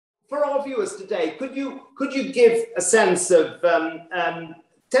our viewers today, could you give a sense of,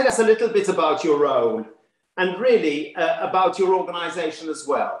 tell us a little bit about your role and really about your organization as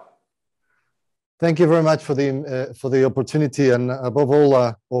well? Thank you very much for the opportunity, and above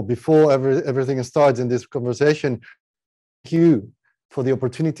all, or before everything starts in this conversation, thank you for the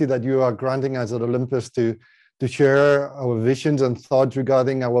opportunity that you are granting us at Olympus to share our visions and thoughts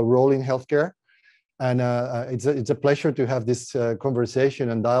regarding our role in healthcare. And it's a pleasure to have this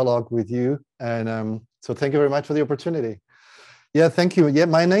conversation and dialogue with you. And so thank you very much for the opportunity. Yeah, thank you. Yeah,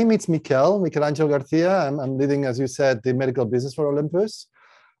 my name is Miquel Angel Garcia. I'm leading, as you said, the medical business for Olympus.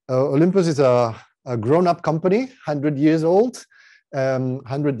 Olympus is a grown-up company, 100 years old,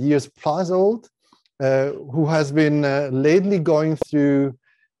 100 years plus old, who has been lately going through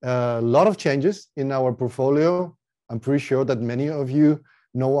a lot of changes in our portfolio. I'm pretty sure that many of you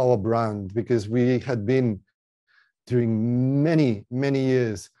know our brand because we had been, during many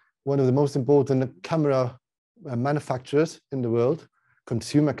years, one of the most important camera manufacturers in the world,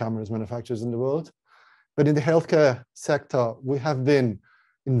 consumer cameras manufacturers in the world. But in the healthcare sector, we have been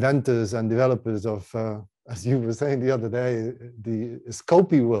inventors and developers of, as you were saying the other day, the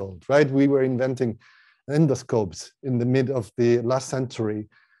scopy world, right? We were inventing endoscopes in the mid of the last century.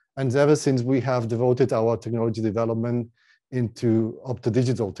 And ever since, we have devoted our technology development into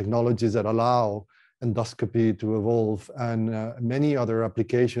optodigital technologies that allow endoscopy to evolve, and many other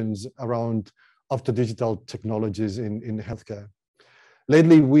applications around optodigital technologies in healthcare.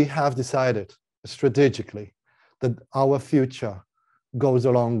 Lately, we have decided strategically that our future goes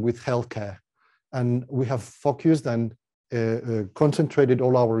along with healthcare, and we have focused and concentrated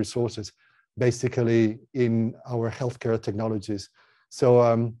all our resources basically in our healthcare technologies.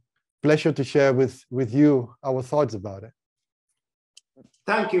 So pleasure to share with you our thoughts about it.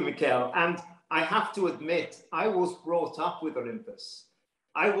 Thank you, Miquel. And I have to admit, I was brought up with Olympus.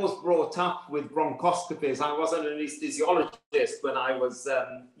 I was brought up with bronchoscopies. I was an anesthesiologist when I was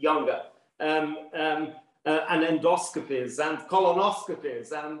younger. And endoscopies and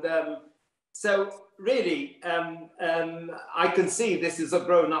colonoscopies. And so really, I can see this is a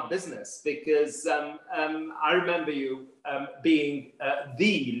grown-up business because I remember you being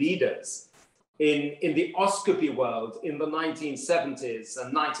the leaders in the oscopy world in the 1970s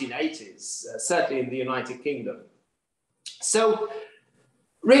and 1980s, certainly in the United Kingdom. So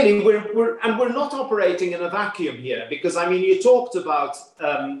really, we're not operating in a vacuum here because, I mean, you talked about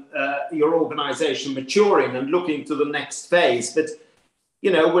your organization maturing and looking to the next phase, but,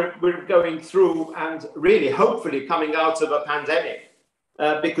 you know, we're going through and really hopefully coming out of a pandemic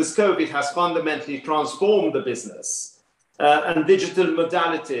because COVID has fundamentally transformed the business and digital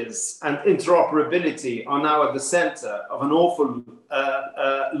modalities and interoperability are now at the center of an awful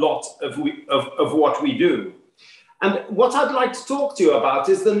lot of what we do. And what I'd like to talk to you about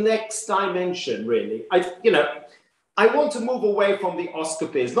is the next dimension, really. I want to move away from the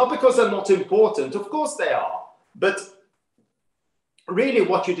oscopies, not because they're not important, of course they are, but really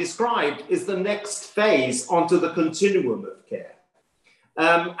what you described is the next phase onto the continuum of care.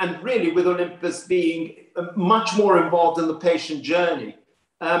 And really with Olympus being much more involved in the patient journey.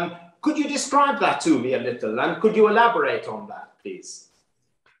 Could you describe that to me a little, and could you elaborate on that, please?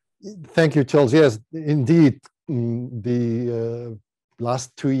 Thank you, Charles. Yes, indeed. The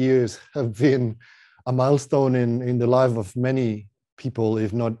last 2 years have been a milestone in the life of many people,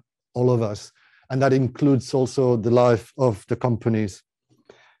 if not all of us. And that includes also the life of the companies.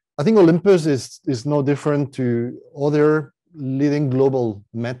 I think Olympus is no different to other leading global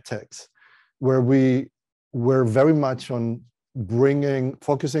medtechs, where we were very much on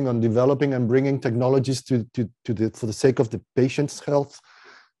focusing on developing and bringing technologies for the sake of the patient's health.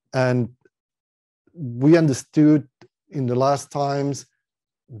 And we understood in the last times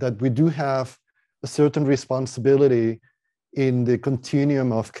that we do have a certain responsibility in the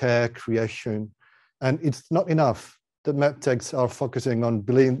continuum of care creation. And it's not enough that medtechs are focusing on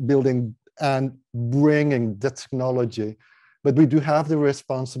building and bringing that technology, but we do have the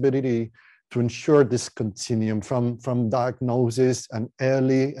responsibility to ensure this continuum from diagnosis and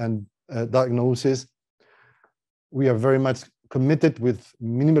early and diagnosis. We are very much committed with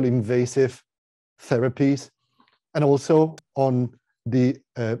minimally invasive therapies and also on the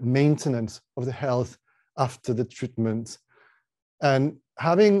maintenance of the health after the treatment. And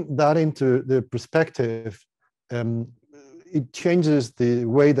having that into the perspective, it changes the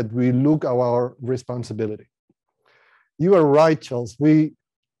way that we look at our responsibility. You are right, Charles. We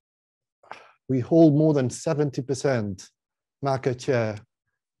hold more than 70% market share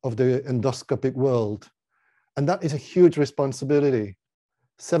of the endoscopic world. And that is a huge responsibility.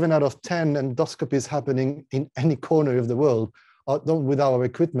 7 out of 10 endoscopies happening in any corner of the world are done with our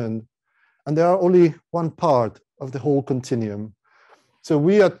equipment. and they are only one part of the whole continuum. So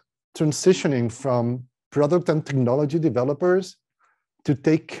we are transitioning from product and technology developers to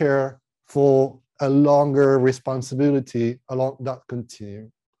take care for a longer responsibility along that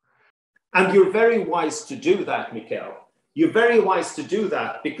continuum. And you're very wise to do that, Miquel. You're very wise to do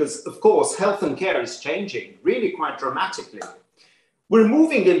that because, of course, health and care is changing really quite dramatically. We're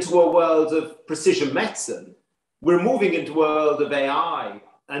moving into a world of precision medicine. We're moving into a world of AI,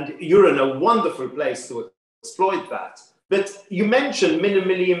 and you're in a wonderful place to exploit that. But you mentioned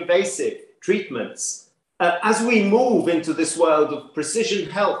minimally invasive treatments. As we move into this world of precision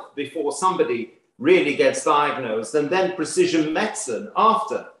health before somebody really gets diagnosed, and then precision medicine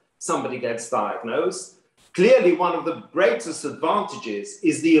after somebody gets diagnosed, clearly one of the greatest advantages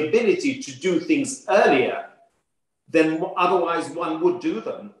is the ability to do things earlier than otherwise one would do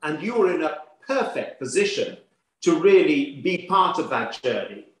them. And you're in a perfect position to really be part of that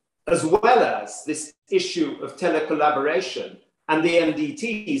journey, as well as this issue of telecollaboration and the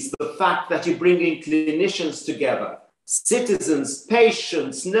MDTs, the fact that you're bringing clinicians together, citizens,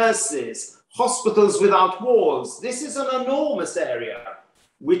 patients, nurses, hospitals without walls. This is an enormous area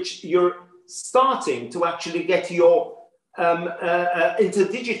which you're starting to actually get your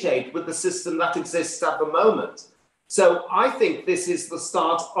interdigitate with the system that exists at the moment. So I think this is the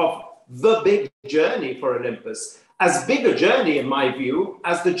start of the big journey for Olympus, as big a journey in my view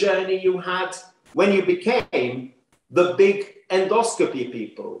as the journey you had when you became the big endoscopy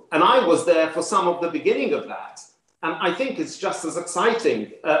people. And I was there for some of the beginning of that. And I think it's just as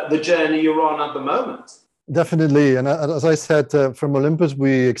exciting, the journey you're on at the moment. Definitely. And as I said, from Olympus,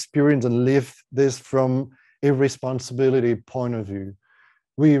 we experience and live this from a responsibility point of view.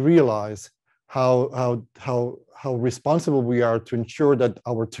 We realize how responsible we are to ensure that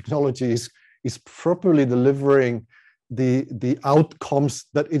our technology is properly delivering the outcomes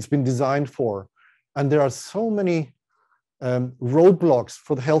that it's been designed for. And there are so many roadblocks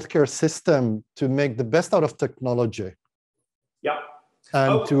for the healthcare system to make the best out of technology. Yeah.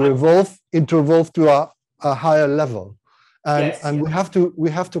 And to evolve to a higher level. And, yes, and yes.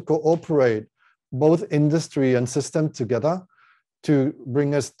 we have to cooperate, both industry and system together, to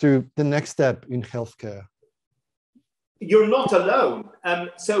bring us to the next step in healthcare. You're not alone.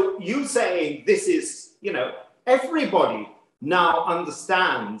 So you saying this is, everybody now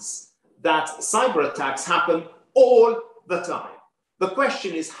understands that cyber attacks happen all the time. The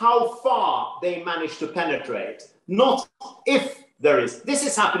question is how far they manage to penetrate, not if there is. This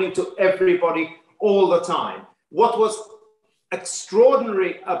is happening to everybody all the time. What was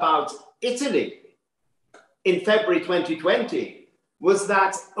extraordinary about Italy in February 2020 was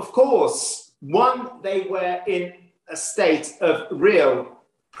that, of course, they were in a state of real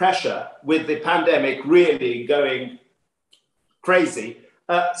pressure with the pandemic really going crazy.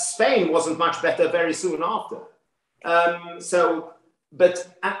 Spain wasn't much better very soon after. And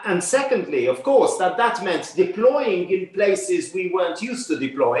secondly, of course, that meant deploying in places we weren't used to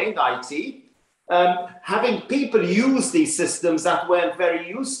deploying, IT, having people use these systems that weren't very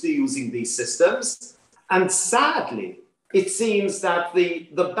used to using these systems. And sadly, it seems that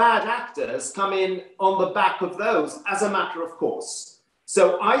the bad actors come in on the back of those as a matter of course.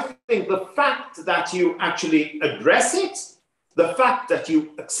 So I think the fact that you actually address it, the fact that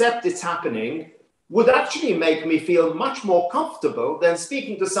you accept it's happening, would actually make me feel much more comfortable than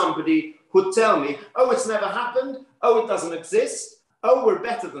speaking to somebody who'd tell me, oh, it's never happened, oh, it doesn't exist, oh, we're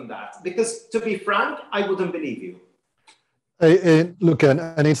better than that. Because to be frank, I wouldn't believe you. Look,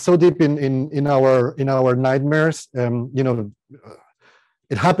 and it's so deep in our nightmares.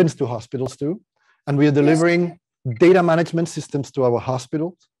 It happens to hospitals too, and we are delivering data management systems to our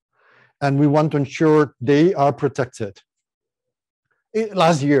hospitals, and we want to ensure they are protected.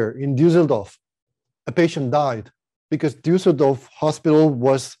 Last year in Düsseldorf, a patient died because Düsseldorf hospital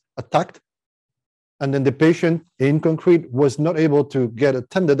was attacked, and then the patient in concrete was not able to get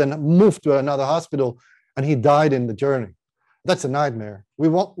attended and moved to another hospital, and he died in the journey. That's a nightmare. We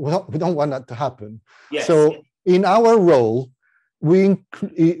don't want that to happen. Yes. So in our role, we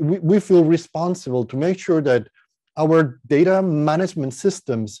feel responsible to make sure that our data management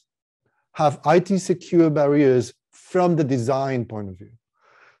systems have IT secure barriers from the design point of view.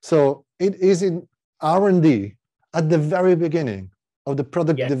 So it is in R&D at the very beginning of the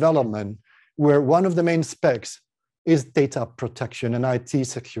product development, where one of the main specs is data protection and IT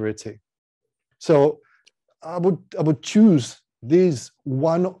security. So I would choose this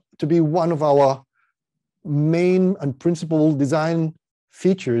one to be one of our main and principal design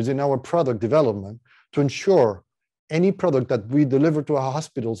features in our product development, to ensure any product that we deliver to our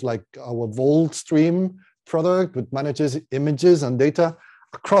hospitals, like our Volt Stream product, which manages images and data,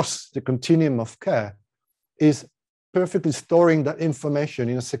 across the continuum of care is perfectly storing that information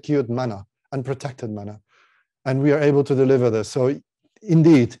in a secured manner and protected manner. And we are able to deliver this. So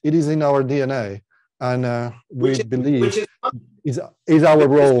indeed, it is in our DNA, and we believe is our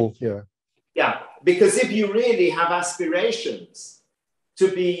role here. Yeah, because if you really have aspirations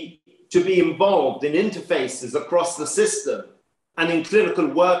to be involved in interfaces across the system and in clinical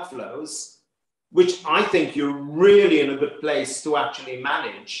workflows, which I think you're really in a good place to actually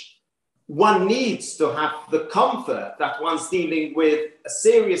manage, one needs to have the comfort that one's dealing with a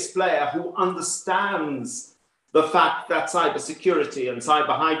serious player who understands the fact that cybersecurity and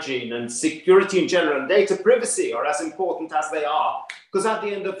cyber hygiene and security in general and data privacy are as important as they are. Because at the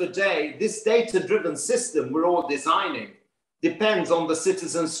end of the day, this data-driven system we're all designing depends on the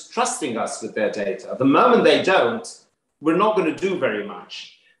citizens trusting us with their data. The moment they don't, we're not going to do very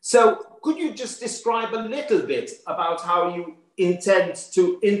much. So could you just describe a little bit about how you intend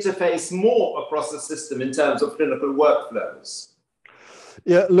to interface more across the system in terms of clinical workflows?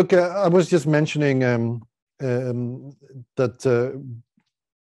 Yeah, look, I was just mentioning that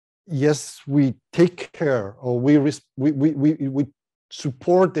yes, we take care, or we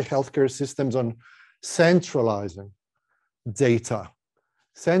support the healthcare systems on centralizing data,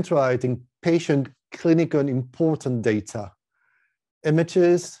 centralizing patient clinical important data,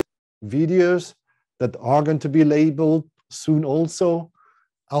 images, videos that are going to be labeled soon also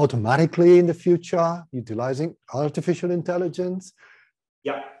automatically in the future, utilizing artificial intelligence.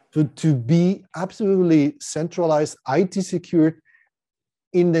 Yeah. To be absolutely centralized, IT secured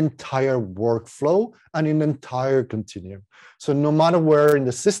in the entire workflow and in the entire continuum. So no matter where in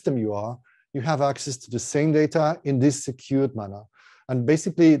the system you are, you have access to the same data in this secured manner. And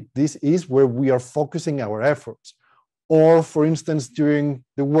basically, this is where we are focusing our efforts. Or for instance, during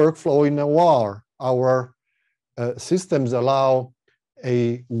the workflow in OR, our systems allow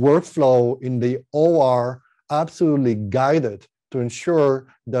a workflow in the OR absolutely guided to ensure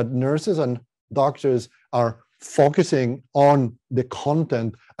that nurses and doctors are focusing on the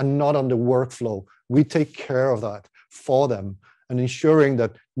content and not on the workflow. We take care of that for them and ensuring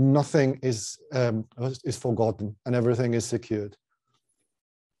that nothing is forgotten and everything is secured.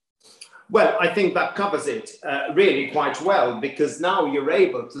 Well, I think that covers it really quite well, because now you're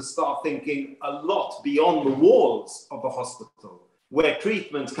able to start thinking a lot beyond the walls of the hospital, where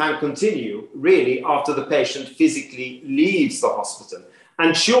treatment can continue really after the patient physically leaves the hospital.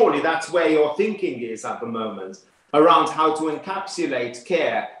 And surely that's where your thinking is at the moment, around how to encapsulate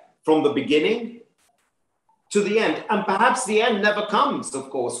care from the beginning to the end. And perhaps the end never comes, of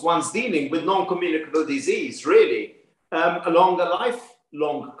course. One's dealing with non-communicable disease, really, along a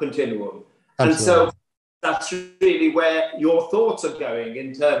lifelong continuum. Absolutely. And so that's really where your thoughts are going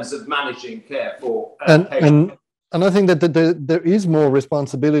in terms of managing care for patients. And I think that there is more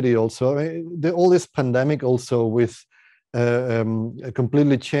responsibility also. I mean, all this pandemic also with a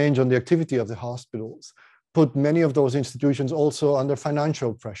completely change on the activity of the hospitals put many of those institutions also under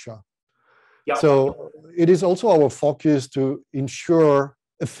financial pressure. Yep. So it is also our focus to ensure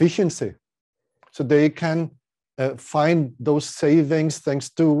efficiency so they can find those savings thanks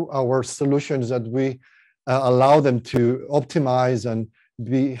to our solutions that we allow them to optimize and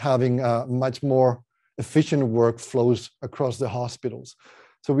be having much more efficient workflows across the hospitals.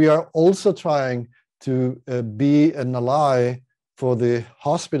 So we are also trying to be an ally for the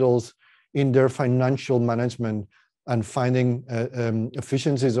hospitals in their financial management and finding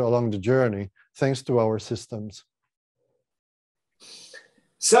efficiencies along the journey, thanks to our systems.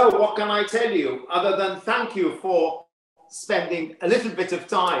 So what can I tell you other than thank you for spending a little bit of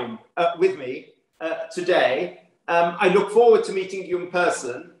time with me today. I look forward to meeting you in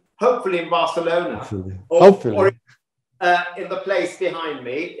person, hopefully in Barcelona, hopefully. Or in the place behind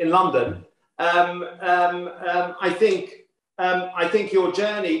me in London. I think your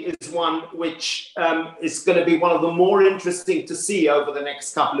journey is one which is going to be one of the more interesting to see over the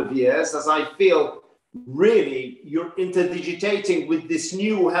next couple of years, as I feel really you're interdigitating with this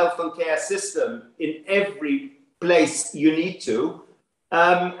new health and care system in every place you need to.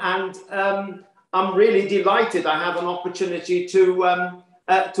 I'm really delighted I have an opportunity to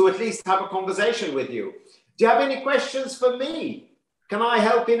at least have a conversation with you. Do you have any questions for me? Can I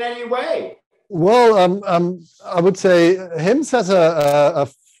help in any way? Well, I would say HIMSS has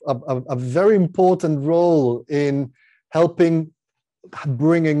a very important role in helping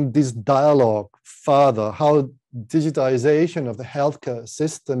bringing this dialogue further, how digitization of the healthcare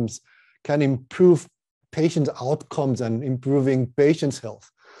systems can improve patient outcomes and improving patients'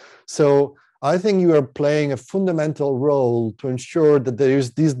 health. So I think you are playing a fundamental role to ensure that there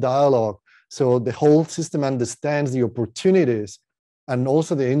is this dialogue so the whole system understands the opportunities and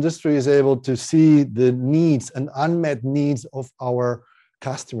also the industry is able to see the needs and unmet needs of our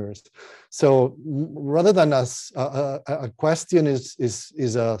customers. So rather than a question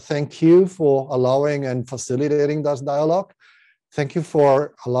is a thank you for allowing and facilitating this dialogue. Thank you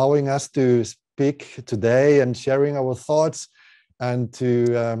for allowing us to speak today and sharing our thoughts, and to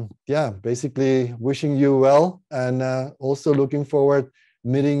basically wishing you well, and also looking forward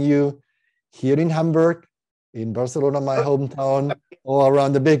meeting you here in Hamburg, in Barcelona, my hometown, or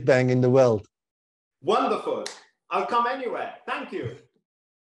around the Big Bang in the world. Wonderful. I'll come anywhere. Thank you.